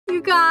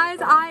You guys,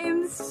 I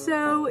am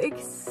so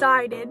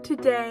excited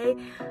today.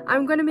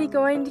 I'm gonna be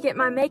going to get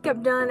my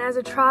makeup done as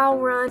a trial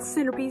run.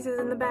 Centerpieces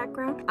in the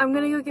background. I'm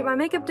gonna go get my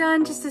makeup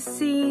done just to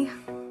see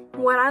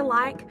what I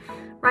like.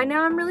 Right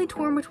now I'm really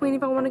torn between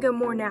if I want to go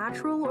more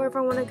natural or if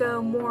I want to go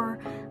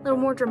a little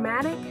more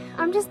dramatic.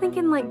 I'm just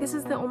thinking like this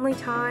is the only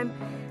time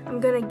I'm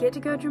gonna get to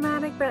go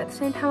dramatic, but at the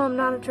same time I'm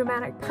not a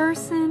dramatic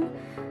person.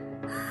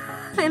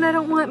 And I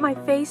don't want my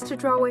face to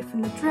draw away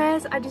from the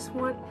dress.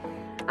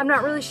 I'm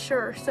not really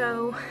sure,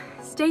 so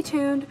stay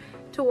tuned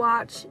to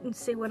watch and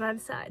see what I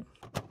decide.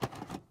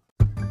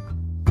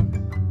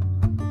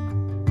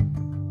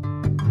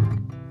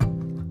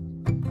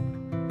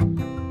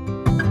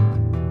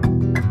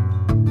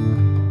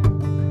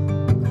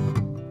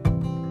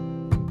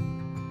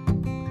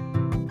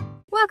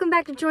 Welcome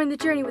back to Join the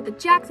Journey with the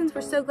Jacksons.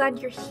 We're so glad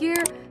you're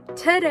here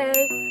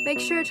today. Make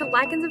sure to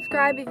like and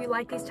subscribe if you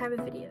like these type of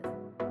videos.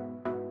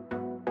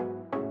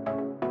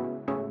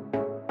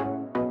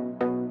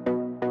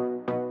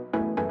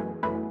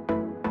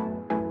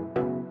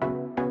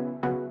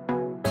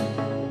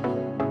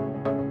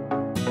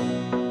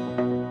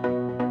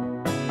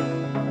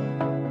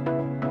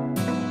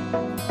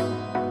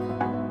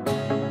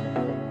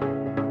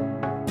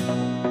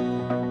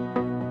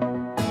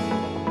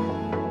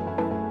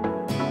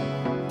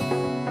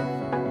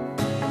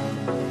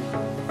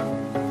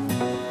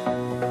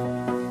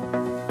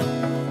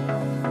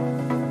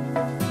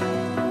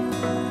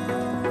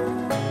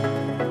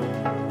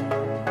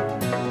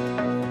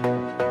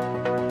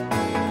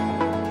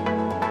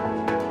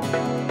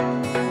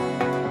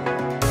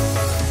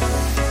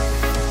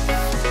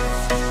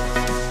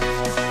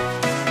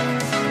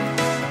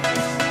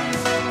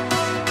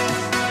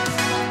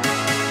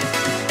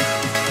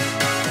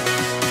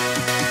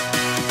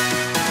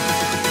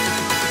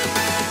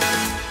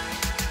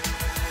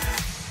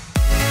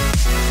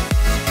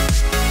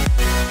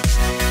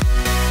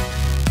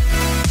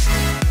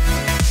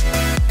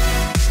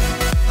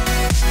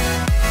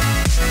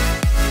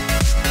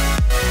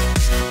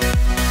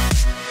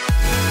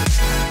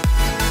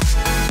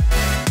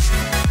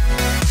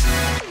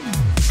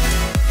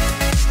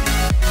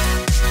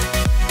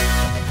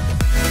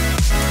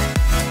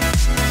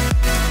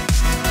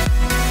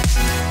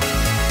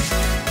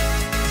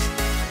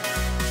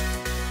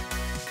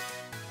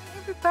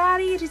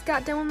 Just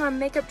got done with my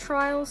makeup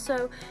trial,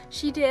 so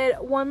she did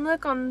one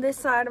look on this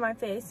side of my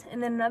face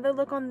and then another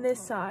look on this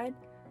side.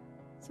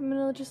 So I'm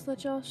gonna just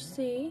let y'all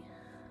see.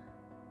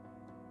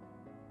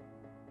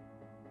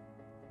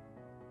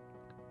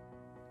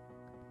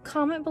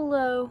 Comment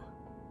below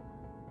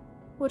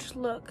which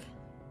look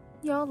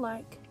y'all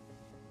like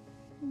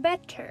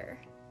better.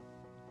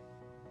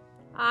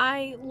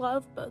 I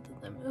love both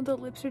of them. The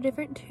lips are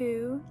different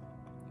too.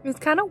 It's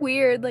kind of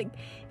weird, like,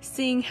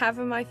 seeing half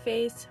of my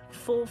face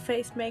full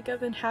face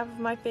makeup and half of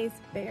my face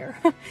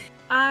bare.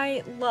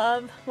 I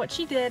love what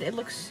she did. It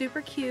looks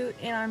super cute,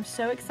 and I'm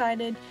so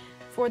excited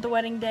for the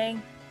wedding day.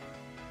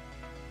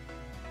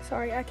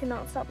 Sorry, I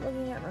cannot stop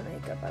looking at my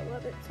makeup. I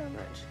love it so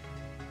much.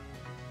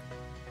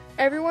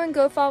 Everyone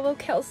go follow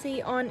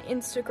Kelsey on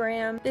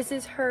Instagram. This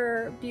is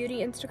her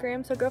beauty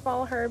Instagram, so go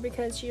follow her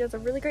because she does a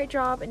really great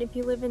job. And if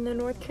you live in the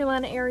North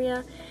Carolina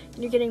area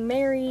and you're getting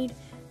married,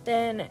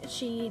 then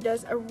she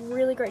does a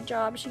really great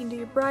job. She can do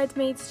your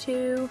bridesmaids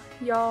too.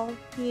 Y'all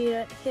need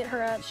to hit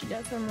her up. She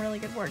does some really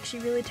good work. She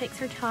really takes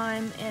her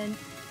time and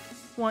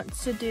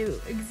wants to do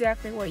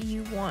exactly what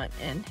you want,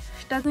 and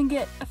she doesn't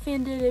get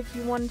offended if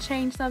you want to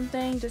change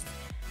something. Just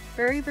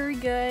very, very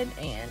good,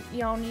 and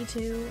y'all need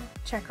to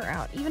check her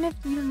out. Even if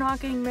you're not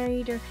getting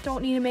married or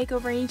don't need a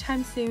makeover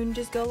anytime soon,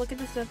 just go look at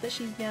the stuff that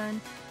she's done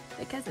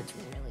because it's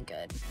really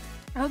good.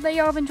 I hope that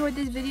y'all have enjoyed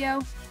this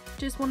video.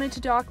 Just wanted to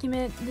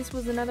document. This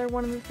was another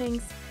one of the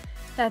things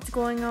that's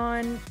going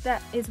on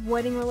that is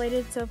wedding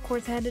related, so of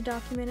course I had to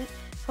document it.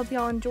 Hope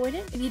y'all enjoyed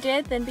it. If you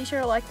did, then be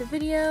sure to like the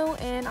video,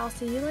 and I'll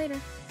see you later.